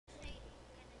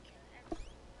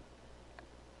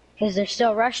Because they're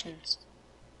still Russians.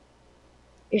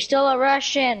 You're still a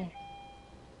Russian.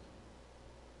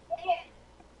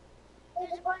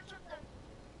 There's a bunch of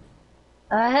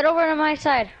them. Head over to my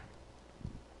side.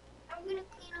 I'm gonna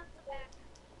clean up the back.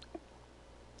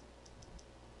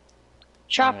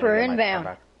 Chopper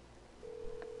inbound.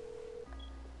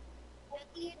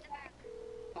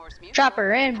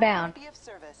 Chopper inbound. Be of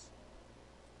service.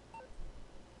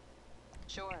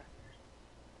 Sure.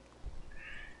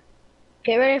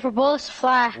 Get ready for bullets to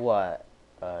fly. What,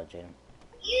 Jaden?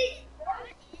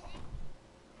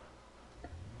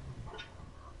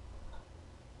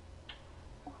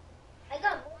 I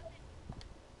got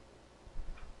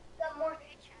more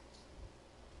headshots.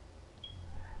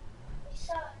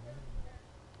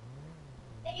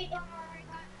 AJ, don't worry,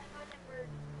 I got that bird.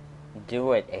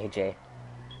 Do it, AJ.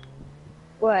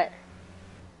 What?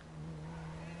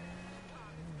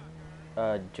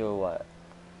 Do what?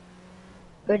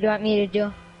 What do you want me to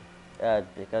do?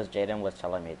 Because Jaden was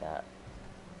telling me that.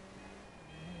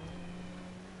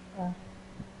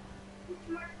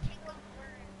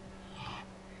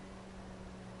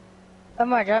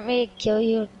 Omar, do you want me to kill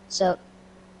you so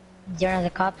you're not the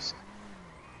cops?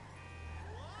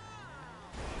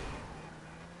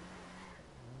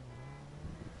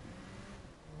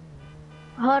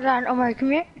 Hold on, Omar,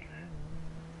 come here.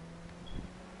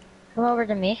 Come over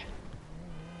to me.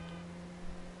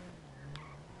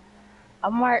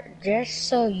 Omar, just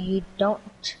so you don't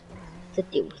have to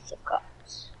deal with the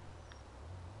cops.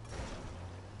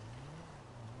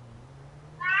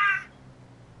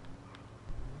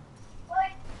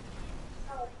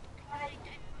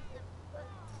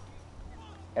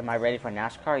 Am I ready for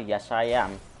NASCAR? Yes, I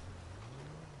am.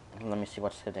 Let me see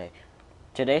what's today.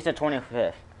 Today's the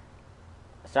 25th.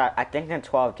 So I think in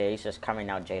 12 days it's coming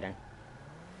out, Jaden.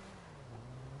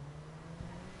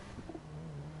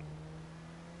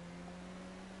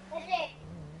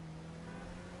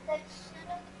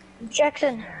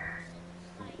 Jackson.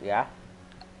 Yeah?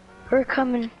 We're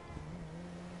coming.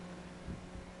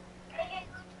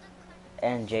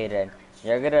 And Jaden,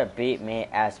 you're gonna beat me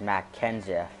as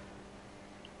Mackenzie.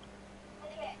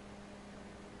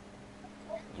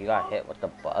 You got hit with the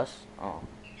bus? Oh.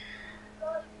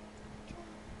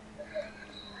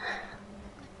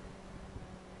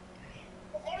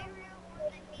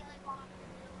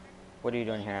 What are you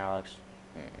doing here, Alex?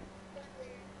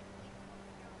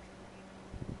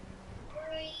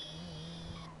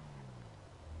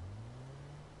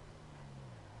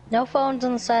 No phones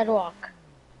on the sidewalk.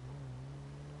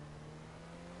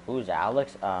 Who's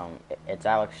Alex? It's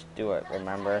Alex Stewart,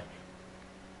 remember?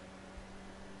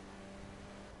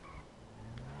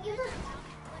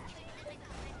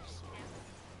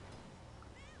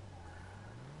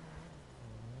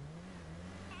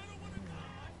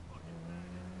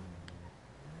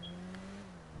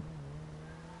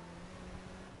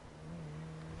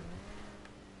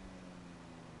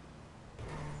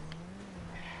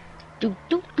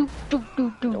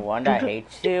 The one that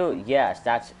hates you? Yes,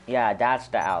 that's the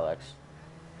Alex.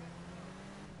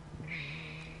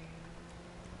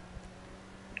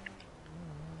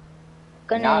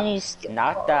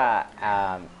 Not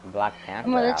the Black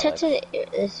Panther. Well, let's head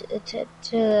Alex.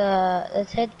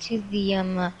 let's head to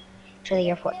the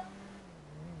airport.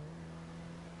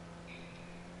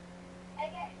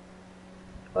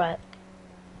 What?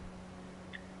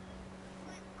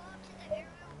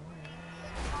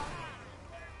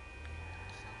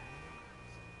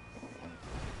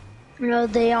 No,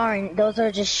 they aren't. Those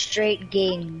are just straight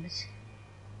games.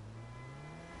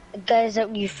 The guys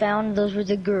that you found, those were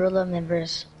the guerrilla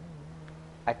members.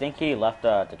 I think he left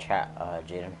the chat,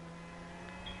 Jaden.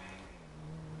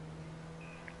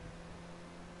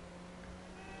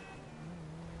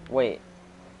 Wait.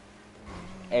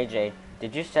 AJ,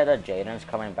 did you say that Jaden's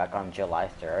coming back on July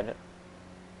 3rd?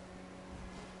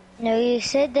 No, you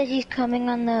said that he's coming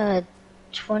on the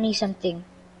 20-something.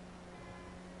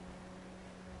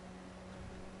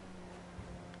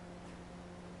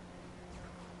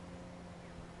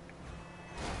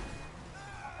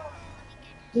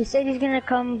 He said he's gonna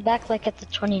come back like at the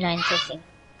 29th, I think.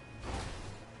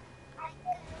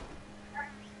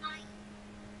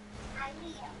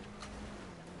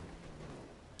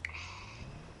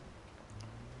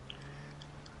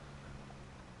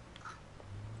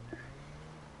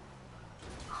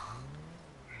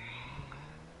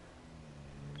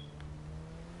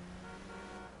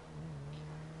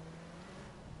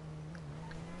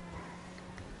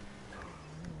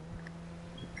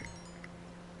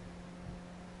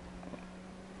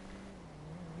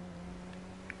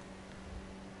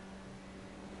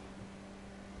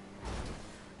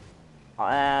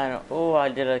 And oh, I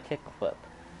did a kickflip.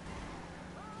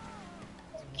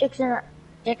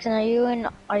 Jackson, are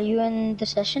you in the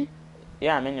session?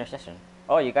 Yeah, I'm in your session.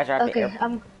 Oh, you guys are at the Okay,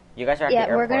 airport. You guys are at the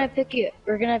airport.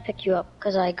 we're gonna pick you up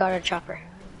because I got a chopper.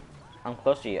 I'm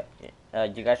close to you.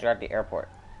 You guys are at the airport.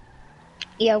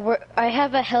 Yeah, I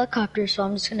have a helicopter, so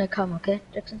I'm just gonna come, okay,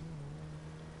 Jackson?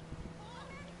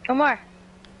 Omar,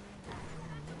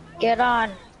 get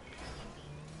on.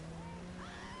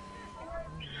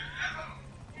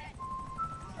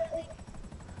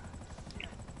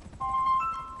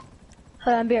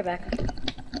 Hold on, I'll be right back.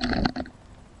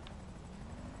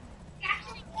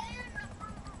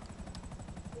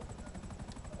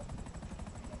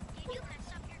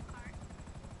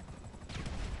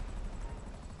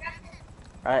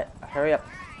 Alright, hurry up.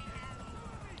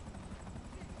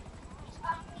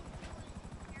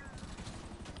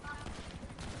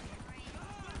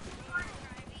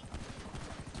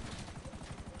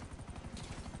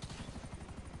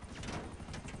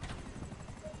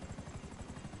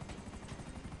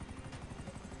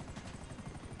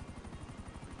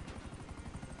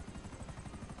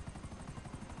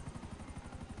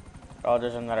 Oh,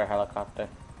 there's another helicopter.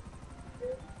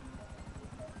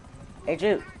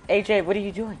 AJ, what are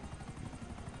you doing?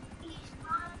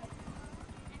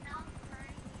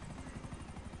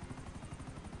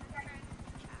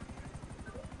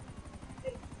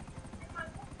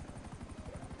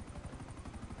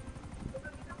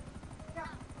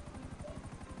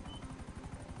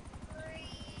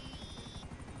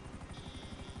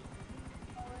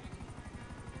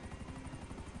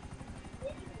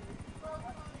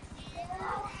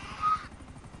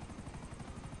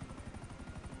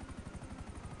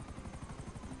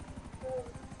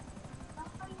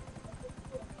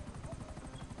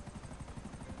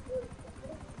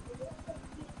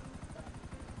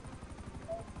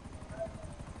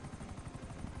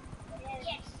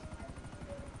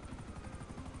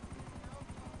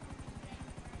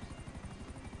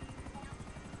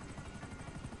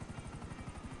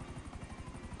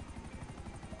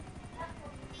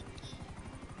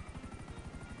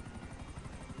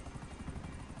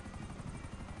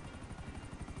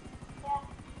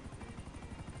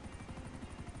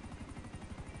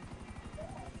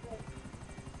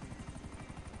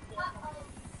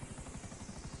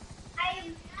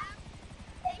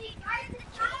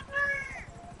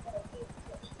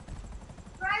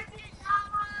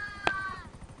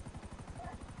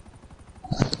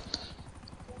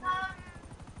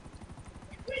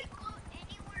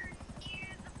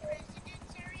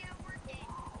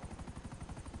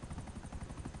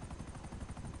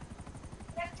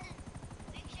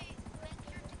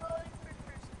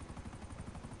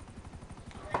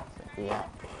 Yeah.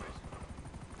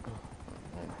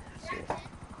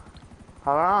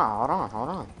 Hold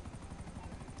on.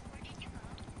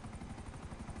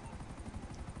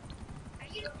 Are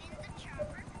you in the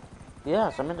chopper?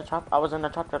 Yes, I'm in the chopper. I was in the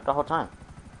chopper the whole time.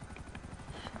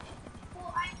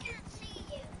 Well, I can't see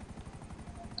you.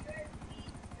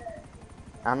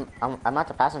 I'm at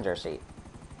the passenger seat.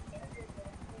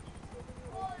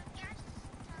 Well, just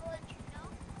to let you know,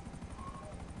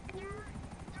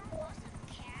 there was a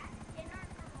cat in our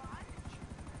garage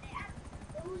that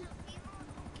it was a female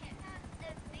cat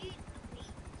that made the babies.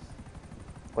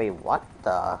 Wait, what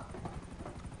the?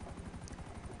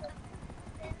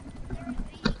 And there were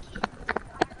baby kittens in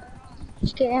our garage.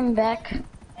 Just get him back. And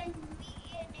me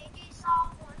and AJ saw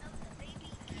one of the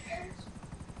baby kittens.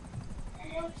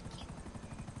 And it was cute.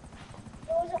 It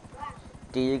was a black.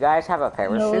 Do you guys have a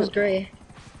parachute? No, it was gray.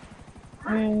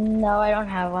 No, I don't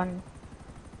have one.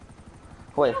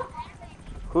 Wait,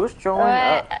 who's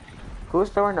throwing who's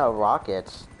throwing the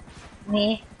rockets?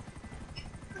 Me.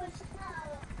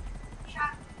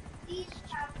 These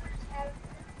choppers have.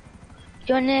 Do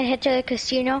you want to head to the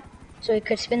casino so we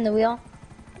could spin the wheel?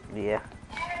 Yeah.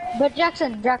 But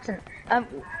Jackson,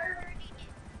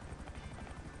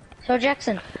 so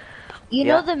Jackson, you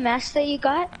know the mask that you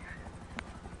got?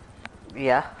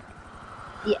 Yeah.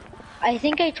 Yeah. I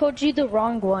think I told you the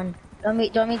wrong one. Do you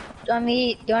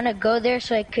want to go there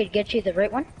so I could get you the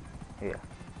right one? Yeah.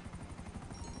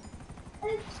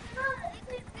 It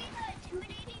could be the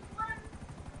intimidating one,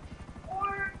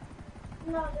 or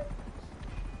no,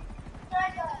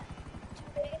 like a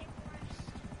intimidating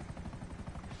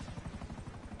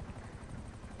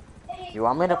one. You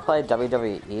want me to play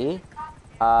WWE?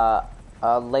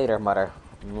 Later, Mother.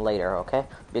 Later, okay?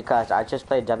 Because I just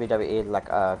played WWE like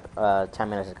 10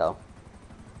 minutes ago.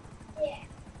 Yeah.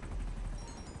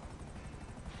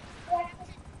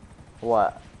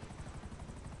 What?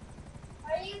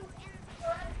 Are you in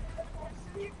front of the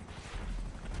passenger?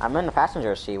 I'm in the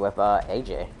passenger seat with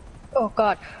Oh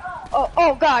God.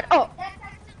 Oh God. Oh. That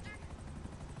passenger?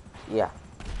 yeah.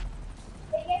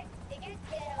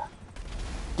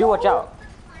 Dude, watch out.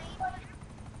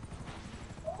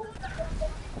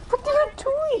 What are you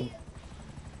doing?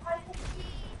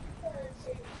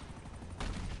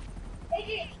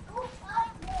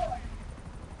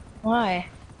 Why?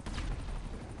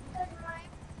 There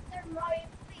might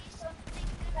be something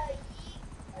that I eat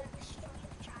and destroy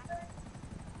the channel.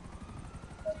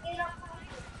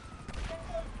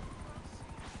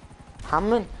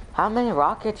 How many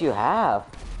rockets you have?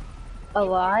 A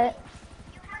lot?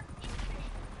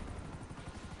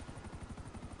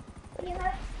 You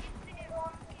have infinite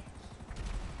rockets.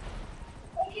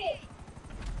 Okay.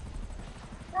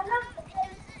 None of it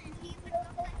doesn't even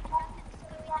look like nothing's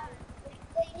going on. Like,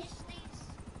 they just stays.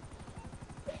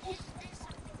 It just stays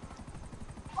something.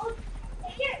 Oh,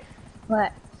 hey, here.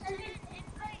 What? Send an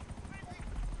invite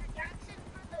for Jackson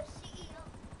for the CEO.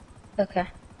 Okay.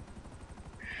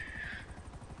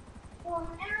 Well,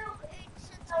 now,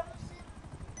 since I was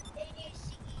in a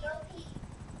CEO, he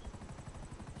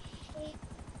paid me.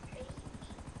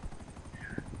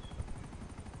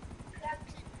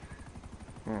 Jackson.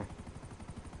 Hmm.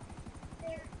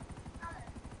 There,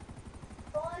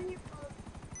 go on your phone.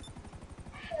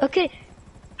 Okay.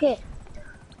 Okay.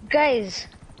 Guys,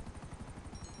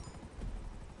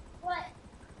 What?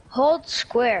 hold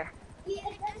square. Yeah,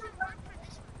 it doesn't work for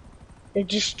this one.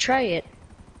 Just try it.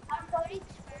 I'm voting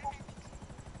square and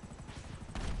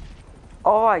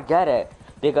Oh, I get it.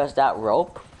 Because that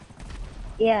rope.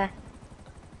 Yeah.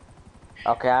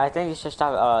 Okay, I think you should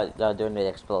stop doing the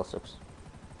explosives.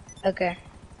 Okay.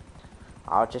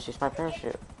 I'll just use my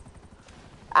parachute.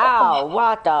 Ow!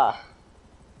 What the?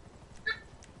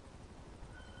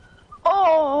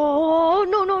 Oh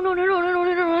no no no no no no no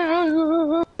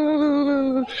no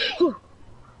no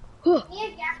no! me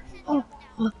and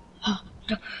Jackson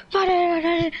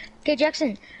Okay,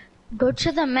 Jackson, go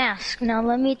to the mask. Now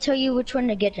let me tell you which one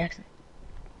to get, Jackson.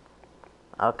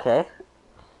 Okay.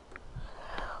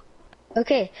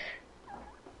 Okay.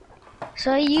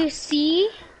 So you see,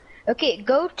 okay,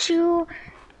 go to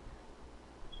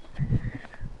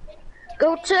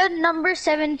number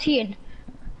 17.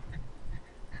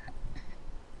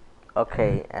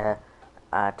 Okay,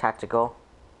 tactical.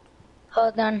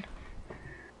 Hold on.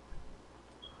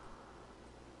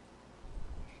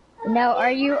 Now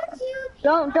are you,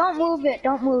 don't move it,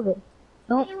 don't move it.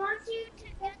 Don't, he wants you to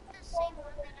get the same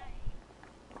one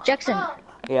that I. Jackson.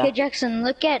 Yeah. Okay, Jackson,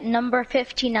 look at number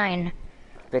 59.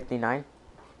 59.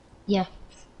 Yeah.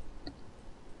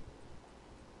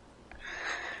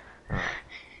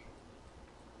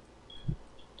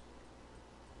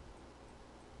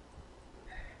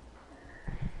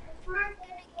 We're gonna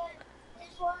get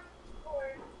this one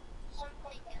or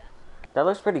something else. That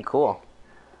looks pretty cool.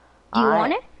 Do you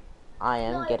want it? I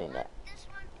am getting it. This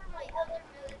one for my other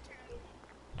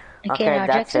military. Okay, now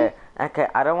that's Jackson. it. Okay,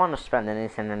 I don't want to spend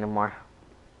anything anymore.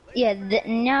 Yeah,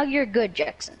 now you're good,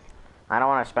 Jackson. I don't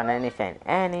want to spend anything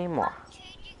anymore.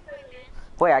 Changing my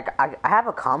mask. Wait, I have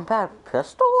a combat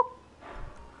pistol?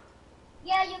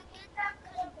 Yeah, you get that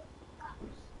because of the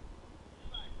cops.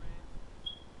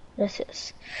 This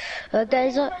is.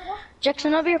 Guys,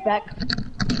 Jackson, I'll be right back.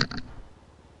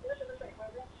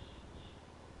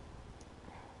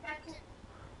 Jackson,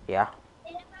 Yeah.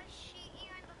 and if I shoot you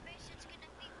in the face, it's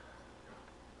gonna be.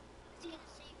 It's gonna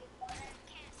save you, but I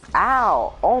can't.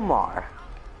 Ow, Omar.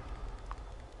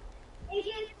 It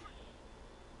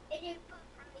didn't put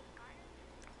from the gun.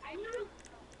 I don't know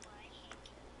why he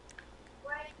killed.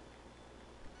 Why?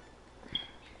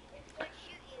 If I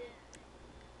shoot you,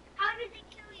 how did they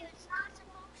kill you? It's not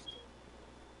supposed to.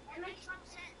 That makes no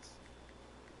sense.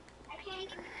 I can't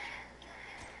even shoot you.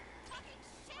 Fucking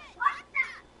shit! What the?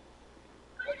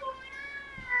 What is going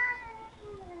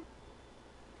on?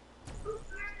 Who's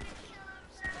trying to kill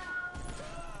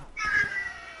himself?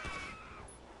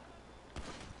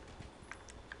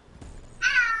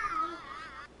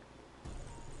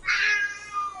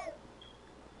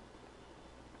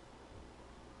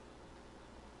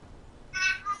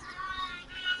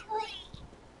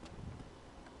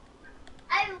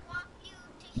 I want you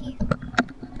to hear.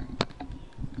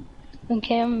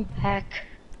 Okay, I'm back.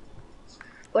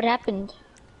 What happened?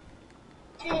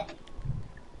 I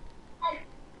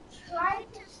tried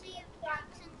to see if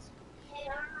Jackson's head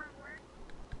armor worked.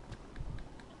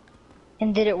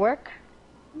 And did it work?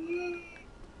 Did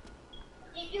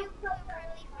you put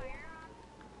friendly fire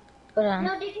Hold on? on.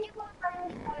 No, did you put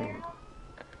friendly fire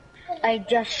on? I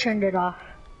just turned it off.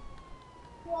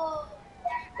 Whoa.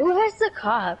 Who has the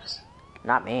cops?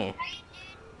 Not me. I did,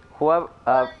 Whoever,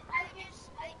 but I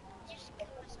just killed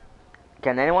myself.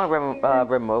 can anyone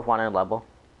remove one in level?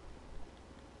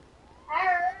 I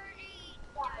already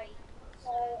died, so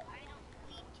I don't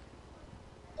need to.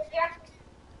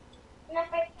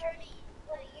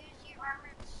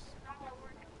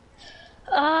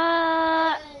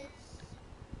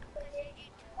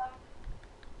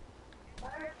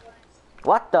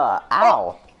 What the?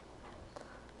 Ow!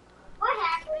 What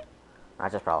happened? I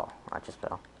just fell.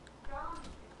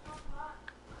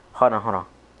 Hold on.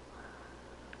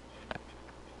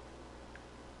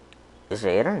 Is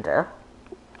Aiden there?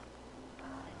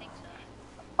 I think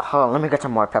so. Hold on, let me get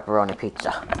some more pepperoni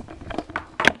pizza.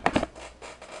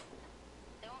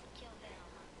 Don't kill him.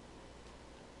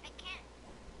 I can't.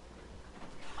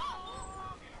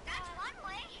 Oh, that's one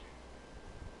way.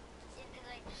 Yeah, because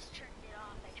I just turned it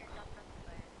off. I turned off the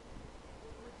fire.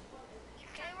 You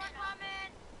can run,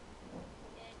 Ramen.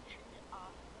 And turned it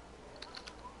off.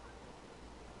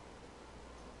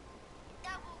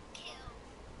 Double kill.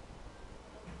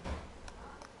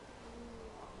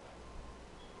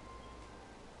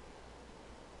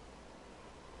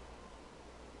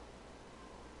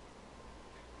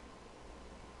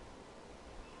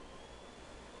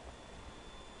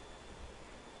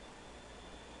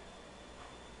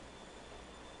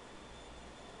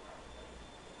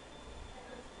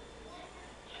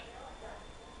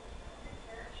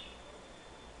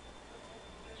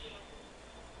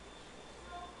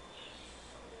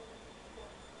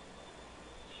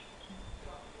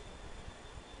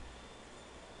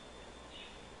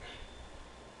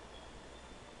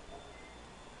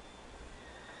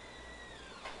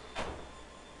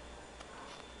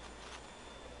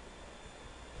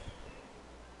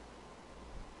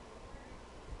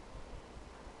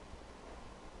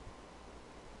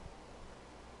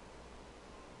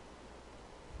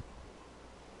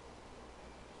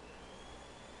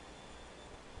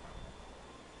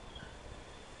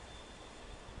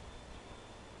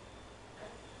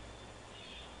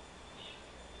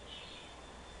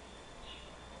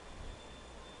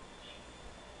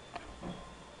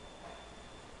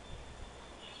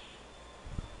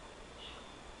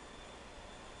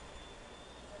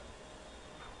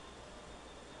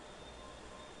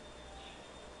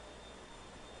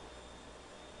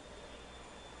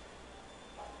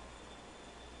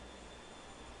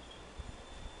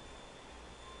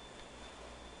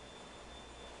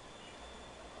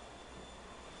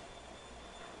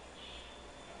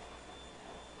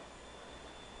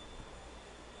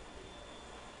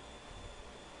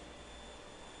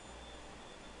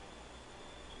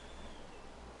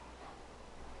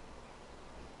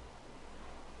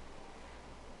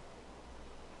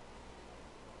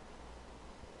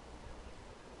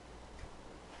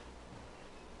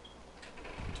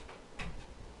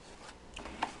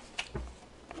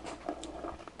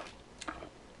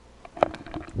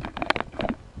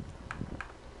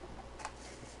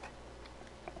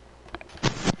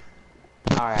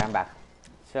 Alright, I'm back.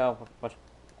 So,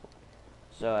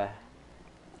 is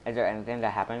there anything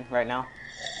that happened right now?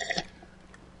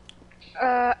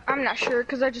 I'm not sure,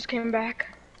 because I just came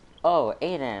back. Oh,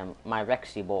 Aiden, my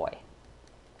Rexy boy.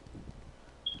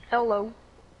 Hello.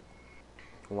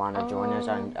 Wanna join us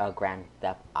on Grand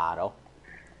Theft Auto?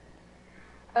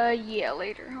 Yeah,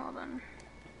 later, hold on.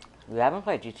 We haven't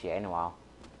played GTA in a while.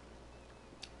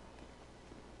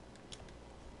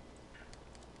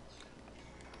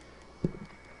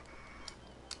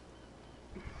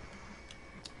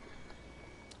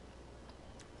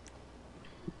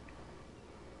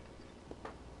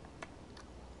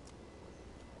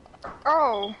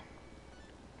 Oh.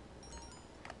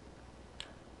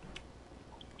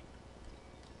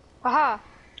 Aha.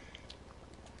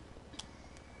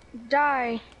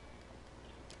 Die.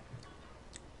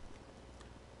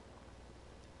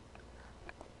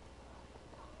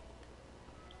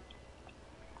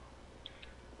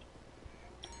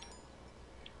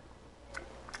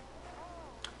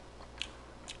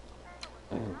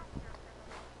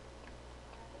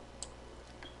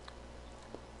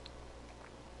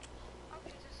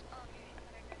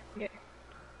 Yeah.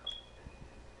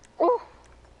 Oh.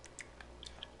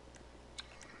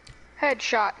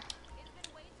 Headshot.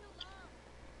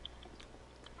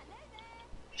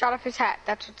 Shot off his hat.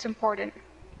 That's what's important.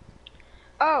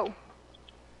 Oh.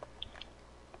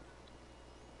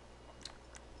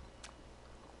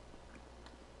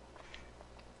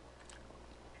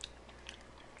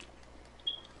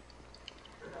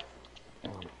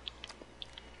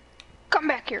 Come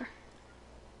back here.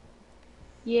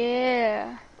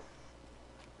 Yeah.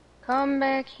 Come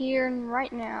back here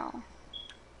right now.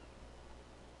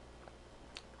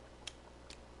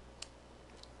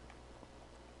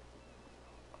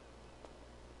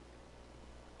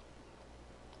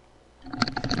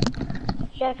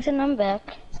 Jackson, I'm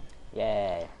back.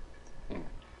 Yay.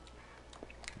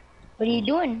 What are you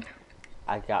doing?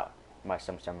 I got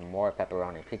some more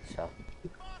pepperoni pizza.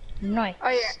 Nice. Oh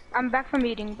yeah, I'm back from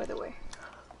eating, by the way.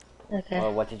 Okay.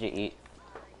 Well, what did you eat?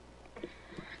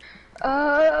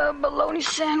 Bologna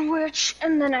sandwich,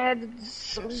 and then I had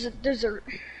some dessert.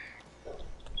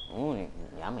 Ooh,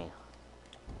 yummy.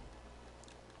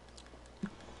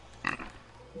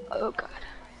 Oh god.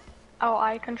 Oh,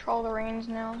 I control the reins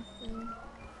now.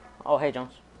 Oh, hey,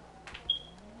 Jones.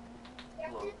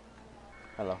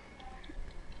 Hello.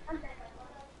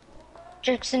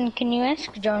 Jackson, can you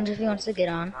ask Jones if he wants to get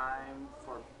on? Time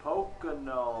for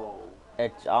Pocono.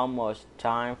 It's almost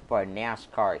time for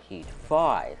NASCAR Heat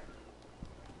 5.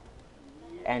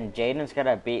 And Jaden's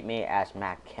gonna beat me as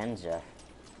Matt Kenseth.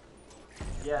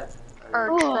 Yeah.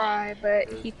 Or try,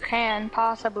 but he can,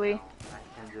 possibly.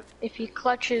 If he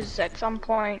clutches at some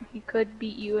point, he could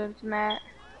beat you as Matt.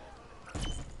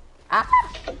 Ah!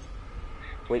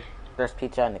 Wait, there's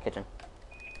pizza in the kitchen.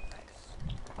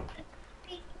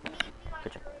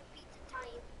 Kitchen.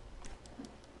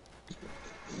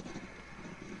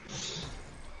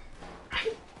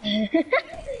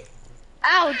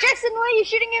 Ow, Jackson, why are you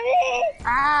shooting at me?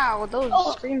 Ow,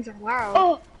 those screams are loud.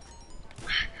 Oh,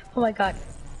 oh my god.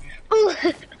 Ooh.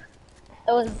 That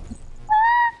was...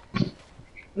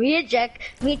 Me and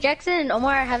Jackson and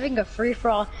Omar are having a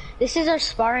free-for-all. This is our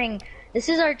sparring. This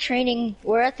is our training.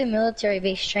 We're at the military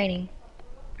base training.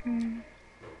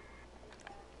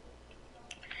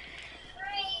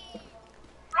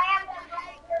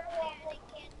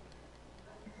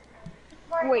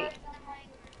 Wait.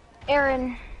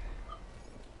 Aaron.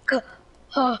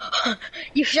 Oh,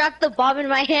 you shot the bomb in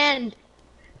my hand.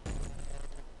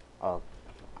 Oh,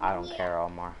 I don't care,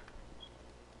 Omar.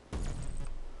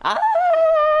 Ah!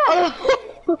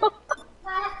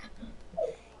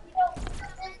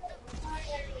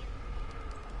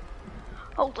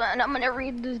 Hold on, I'm gonna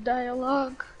read this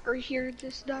dialogue, or hear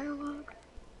this dialogue.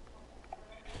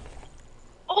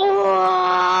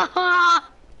 Oh,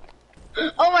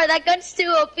 Omar, that gun's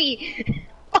too OP.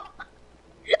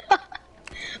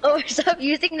 Omar, stop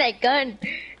using that gun.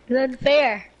 It's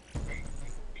unfair.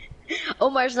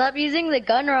 Omar, stop using the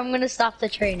gun or I'm gonna stop the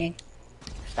training.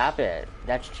 Stop it.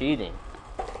 That's cheating.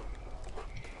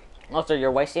 Also,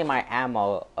 you're wasting my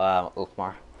ammo,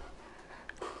 Umar.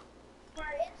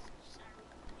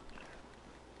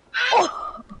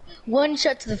 Oh, one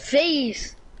shot to the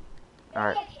face.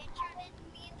 Alright.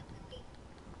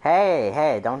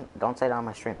 Hey, don't say that on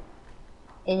my stream.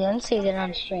 It didn't say that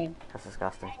on stream. That's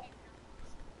disgusting.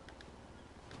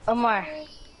 Omar.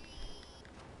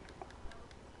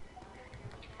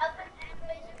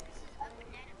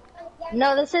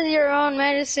 No, this is your own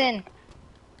medicine.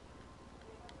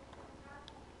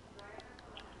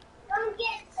 Come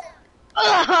get some.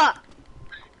 Oh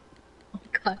my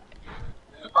god.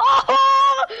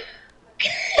 Oh!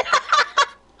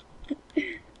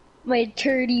 My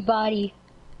turdy body.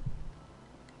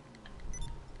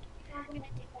 I'm gonna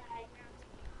take the high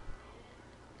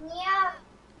ground. Yeah.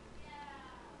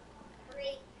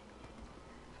 Great.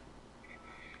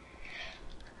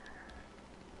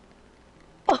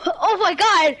 Oh my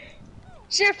god!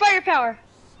 Sheer firepower!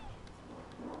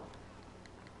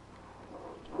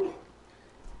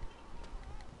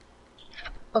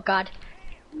 Oh god.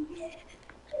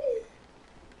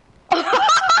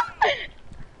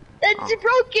 That's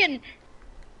broken!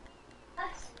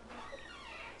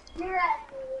 You're right.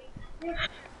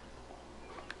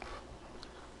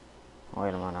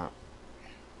 Wait a minute.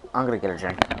 I'm gonna get a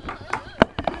drink.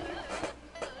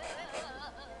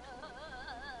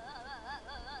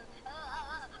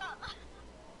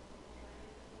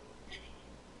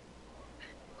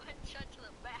 One shot to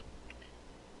the back.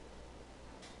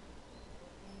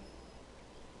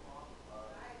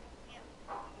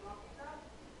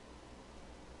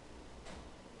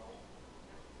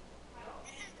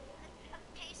 This is a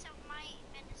case of my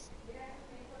medicine.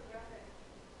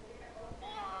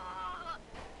 Oh,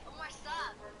 Omar,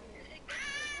 stop.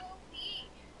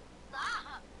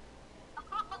 Stop.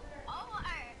 Omar,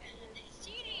 it's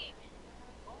cheating.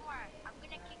 Omar, I'm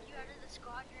gonna kick you out of the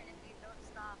squadron if you don't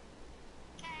stop.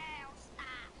 Okay, I'll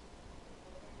stop.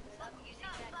 Stop using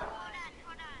that gun.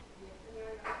 Hold on.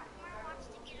 Omar wants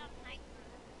to get on high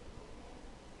ground.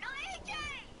 No, AJ!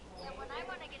 Yeah, when I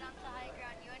want to get onto high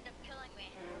ground, you end up killing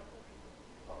me.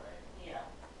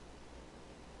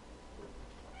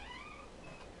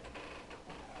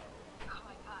 Oh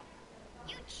my god.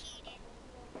 You cheated.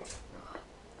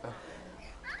 I'm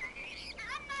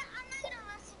not gonna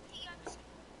listen to you. I'm just...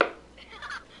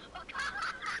 Oh god.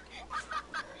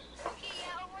 Okay,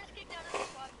 yeah, Omar's kicked out of the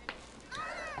squadron.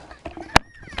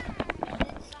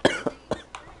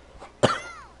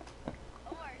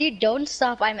 Dude, don't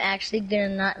stop. I'm actually gonna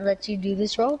not let you do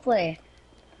this roleplay.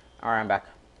 Alright, I'm back.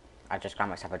 I just got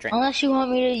myself a drink. Unless you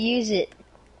want me to use it.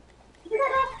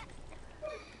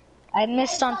 I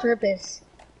missed on purpose.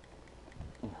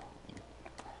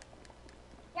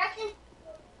 Jackson,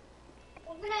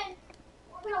 we're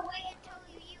gonna wait until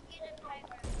you get a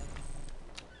timer.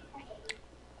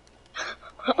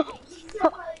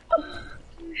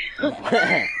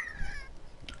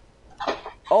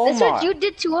 Oh That's my. what you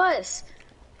did to us.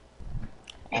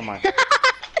 Oh my.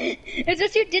 That's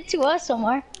what you did to us,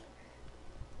 Omar.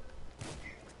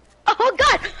 Oh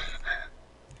God!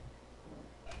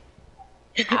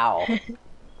 Ow.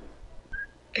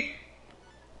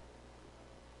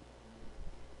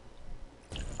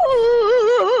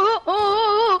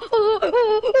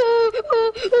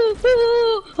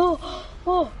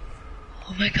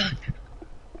 Oh my God.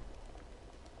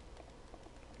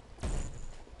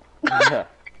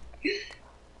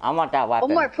 I want that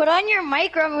weapon. Omar, put on your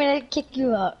mic or I'm gonna kick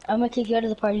you out. I'm gonna kick you out of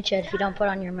the party chat if you don't put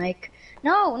on your mic.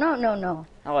 No.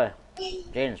 Oh wait.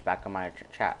 Jaden's back on my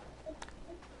chat.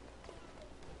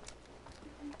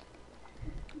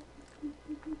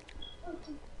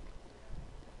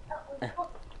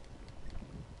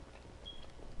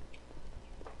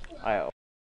 Alright.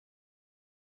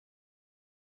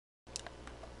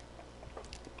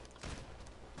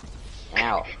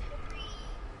 Ow.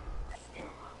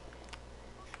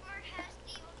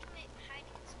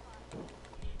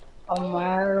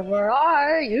 Omar, where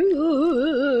are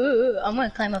you? I'm gonna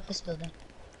climb up this building.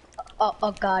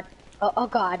 Oh God. Oh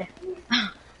God.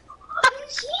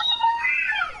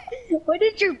 Why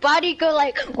did your body go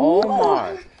like? Oh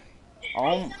whoa?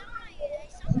 my.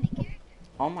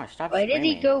 Oh my, stop Why screaming.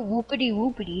 did he go whoopity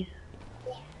whoopity?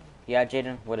 Yeah,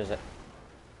 Jaden, what is it?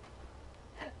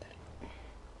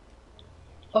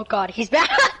 Oh God, he's back.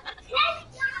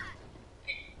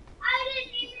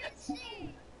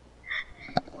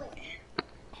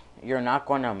 You're not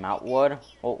going to Mount Wood?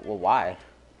 Well, why?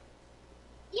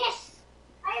 Yes,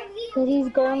 I Cause he's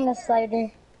going to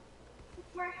Slider.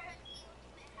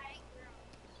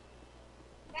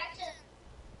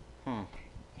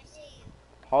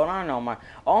 Hold on, Omar.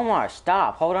 Omar,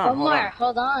 stop. Hold on, Omar,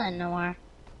 hold on, Omar.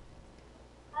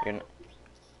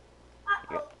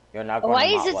 You're not going Why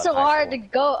to is Mount it Wood so High hard to School.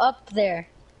 go up there?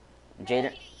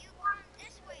 Jaden,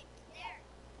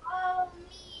 Oh,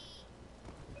 me.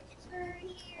 It's over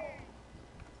here.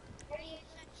 Are you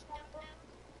stuck now?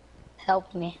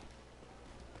 Help me.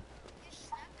 You're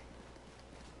stuck?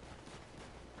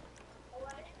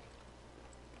 What?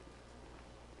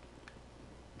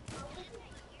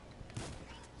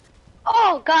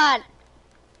 Oh God.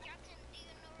 Jackson, do you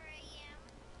know where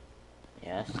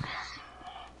I am?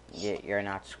 yes. You're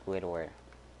not Squidward.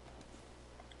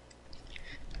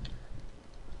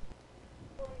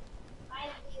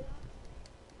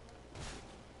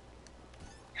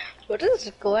 What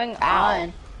is going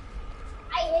on?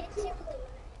 I hit you.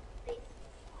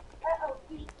 Uh-oh.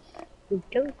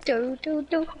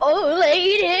 Do. Oh,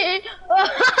 lady.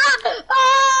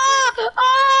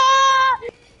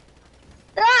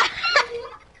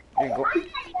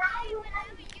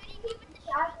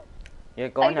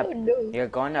 You're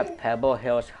going to Pebble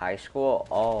Hills High School?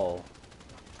 Oh.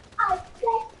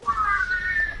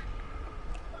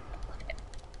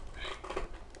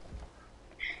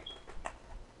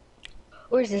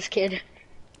 Where's this kid?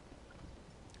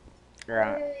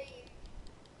 Yeah.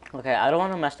 Okay, I don't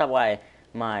want to mess up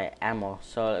my ammo,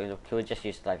 so can we just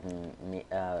use like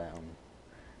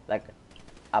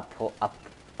a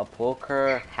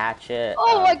poker, hatchet,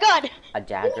 Oh my God! a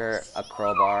dagger, a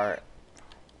crowbar.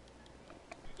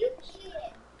 You cheated.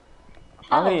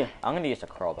 I'm gonna use a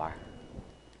crowbar.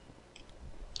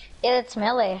 Yeah, it's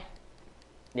melee.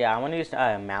 Yeah, I'm gonna use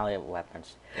melee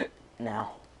weapons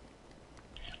now.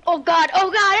 Oh God!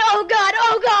 Oh God! Oh God!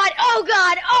 Oh God! Oh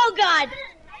God! Oh God!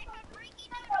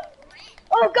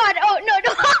 Oh God! Oh no!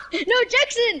 No,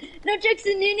 Jackson! No,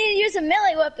 Jackson! You need to use a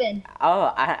melee weapon.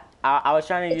 Oh, I was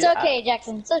trying to It's use. okay,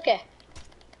 Jackson. It's okay.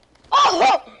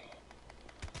 Oh!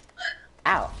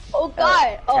 Ow! Oh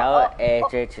God! Tell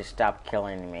AJ to stop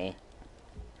killing me.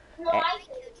 No, I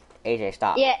killed you. AJ,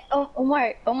 stop. Yeah.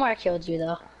 Omar killed you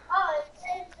though. Oh, it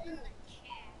says in the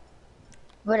chat.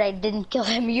 But I didn't kill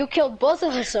him. You killed both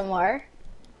of us, Omar.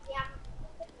 Yeah.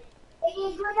 It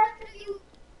is good after you.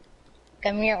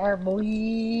 Come here, our boy.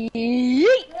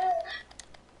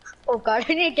 Oh God!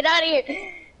 I need to get out of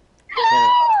here.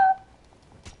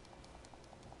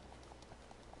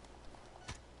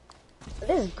 What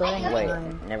is going Wait,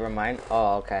 on? never mind.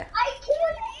 Oh, okay. I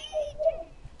killed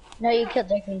No, you killed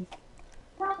Jackson.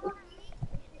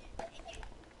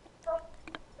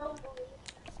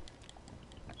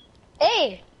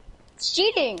 Hey, it's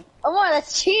cheating. Omar,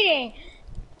 that's cheating.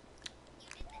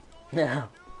 No.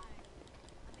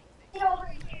 Get over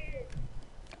here.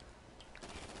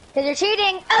 Cause you're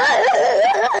cheating.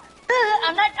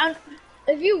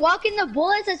 If you walk in the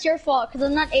bullets, it's your fault. Cause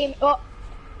I'm not aiming. Oh.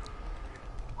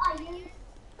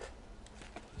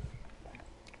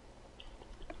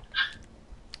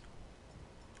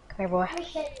 Come here, boy.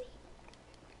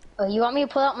 Oh, you want me to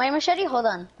pull out my machete? Hold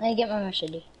on. Let me get my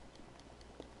machete.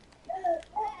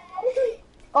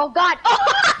 Oh God!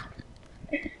 Oh!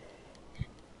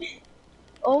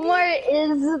 Omar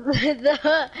is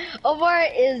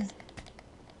what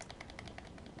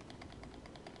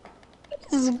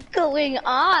is going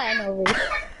on over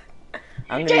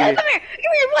here? Jay, come here!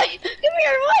 Come here, boy! Come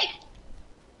here, boy!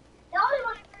 That was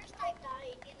when I first time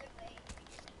dying, either way.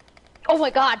 Oh my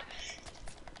God!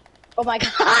 Oh my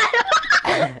God!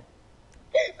 I'm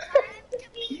to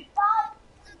be Bob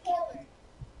the Killer.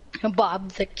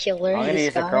 Bob the Killer. I'm gonna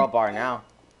use the crowbar now.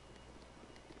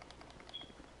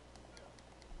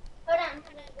 Hold on,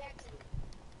 Jackson.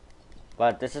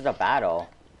 But this is a battle.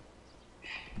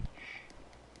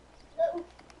 Look,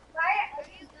 why are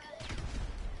you good?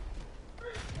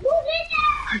 Who did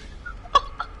that?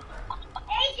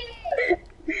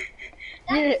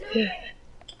 Adrian!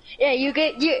 Yeah, you.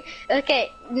 Okay,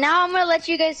 now I'm gonna let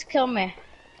you guys kill me.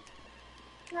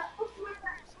 No, who's my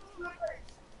first? Who's my first?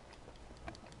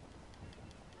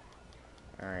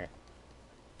 Alright.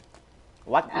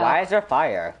 What? Why is there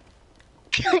fire?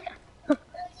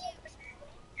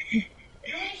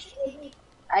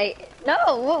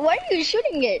 No. Why are you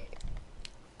shooting it?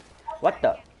 What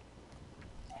the?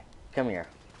 Come here.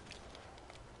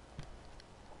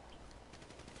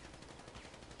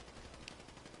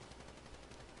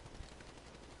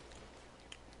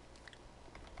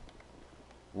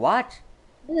 What?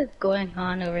 What is going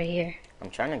on over here? I'm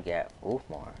trying to get roof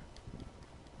more.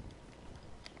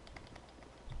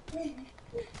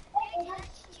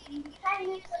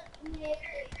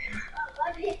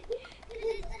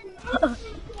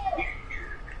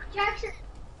 Jackson,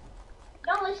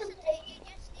 don't listen to me. You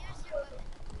just use your.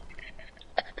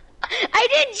 I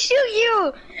didn't shoot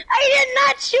you! I did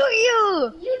not shoot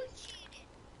you! You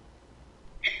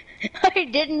cheated. I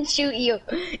didn't shoot you.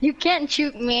 You can't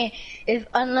shoot me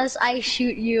unless I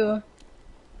shoot you.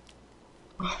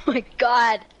 Oh my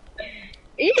God.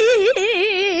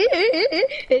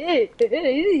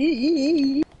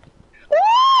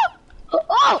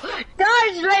 Oh!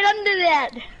 Dodge right under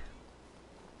that!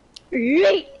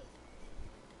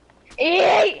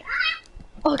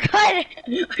 Oh God!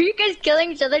 Are you guys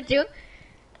killing each other too? I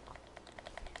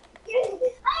hate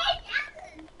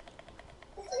Jackson.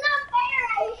 This is not fair.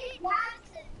 I hate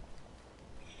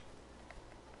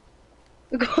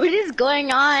Jackson. What is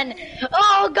going on?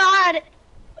 Oh God!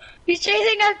 He's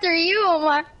chasing after you,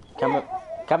 Omar. Come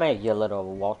here, you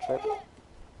little wall trip.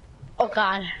 Oh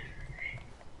God.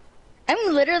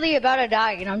 I'm literally about to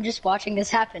die and I'm just watching this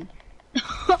happen.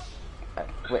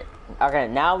 Wait. Okay,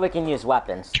 now we can use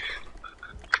weapons.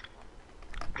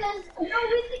 Because no, we can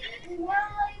use one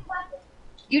weapon.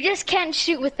 You just can't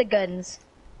shoot with the guns.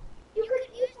 You could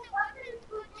use the weapon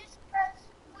to just press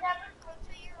whatever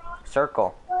country you're on.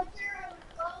 Circle.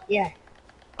 Yeah.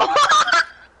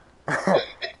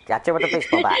 Gotcha with the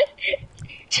baseball bat.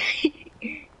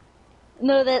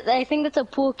 No, I think that's a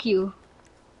pool cue.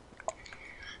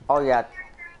 Oh yeah.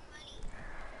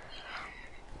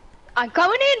 I'm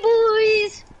coming in,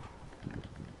 boys.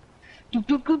 Oh!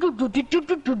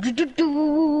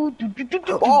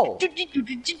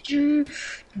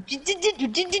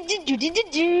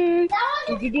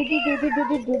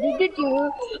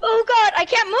 Oh God, I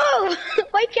can't move.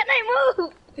 Why can't I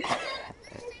move?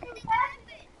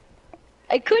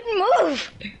 I couldn't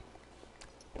move.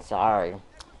 Sorry.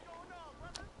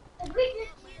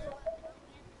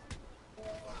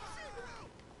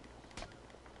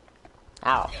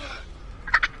 Ow.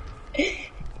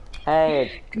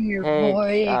 Hey, Come here, hey,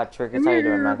 boy. Triggers, how you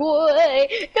doing, man? Boy.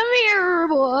 Come here,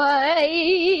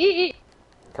 boy.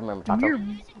 Come here, Come here,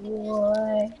 muchacho.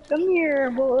 boy. Come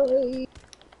here, boy.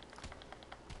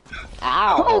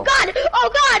 Ow! Oh God! Oh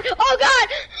God! Oh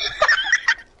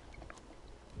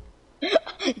God!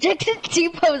 Jackson's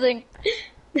T-posing.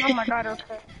 Oh my God,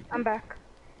 okay. I'm back.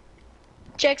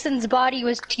 Jackson's body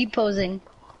was T-posing.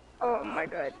 Oh my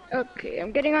God. Okay,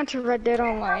 I'm getting onto Red Dead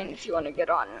Online if you want to get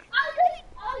on.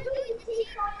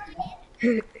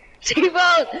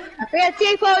 T-pose! We got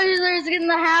T-posers in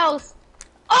the house!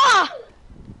 Oh!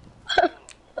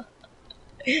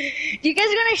 You guys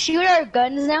gonna shoot our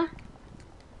guns now?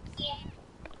 Yeah.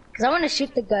 Cause I wanna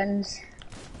shoot the guns.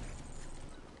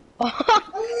 I'm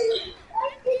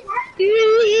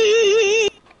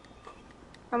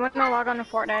gonna log on to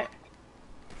Fortnite.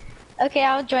 Okay,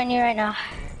 I'll join you right now.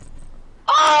 Yeah,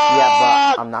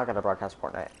 Oh! but I'm not gonna broadcast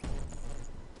Fortnite.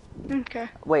 Okay.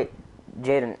 Wait,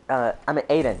 Jaden. I mean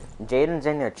Aiden. Jaden's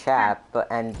in your chat,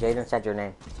 and Jaden said your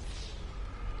name.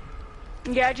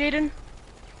 Yeah, Jaden?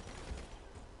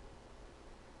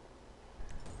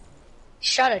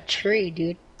 Shot a tree,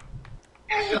 dude.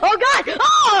 Oh god!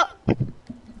 Oh!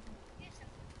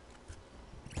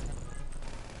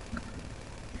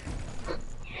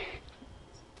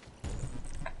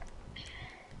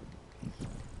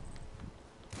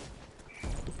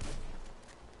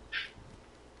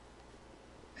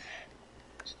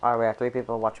 Alright, we have 3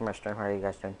 people watching my stream. How are you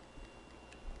guys doing?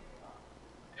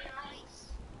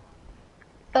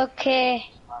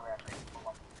 Okay.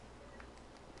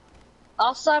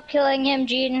 I'll stop killing him,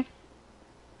 Jaden.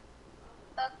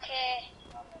 Okay.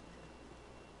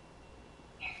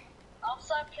 I'll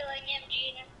stop killing him,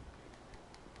 Jaden.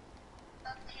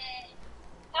 Okay.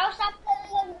 I'll stop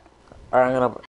killing him. Alright, I'm gonna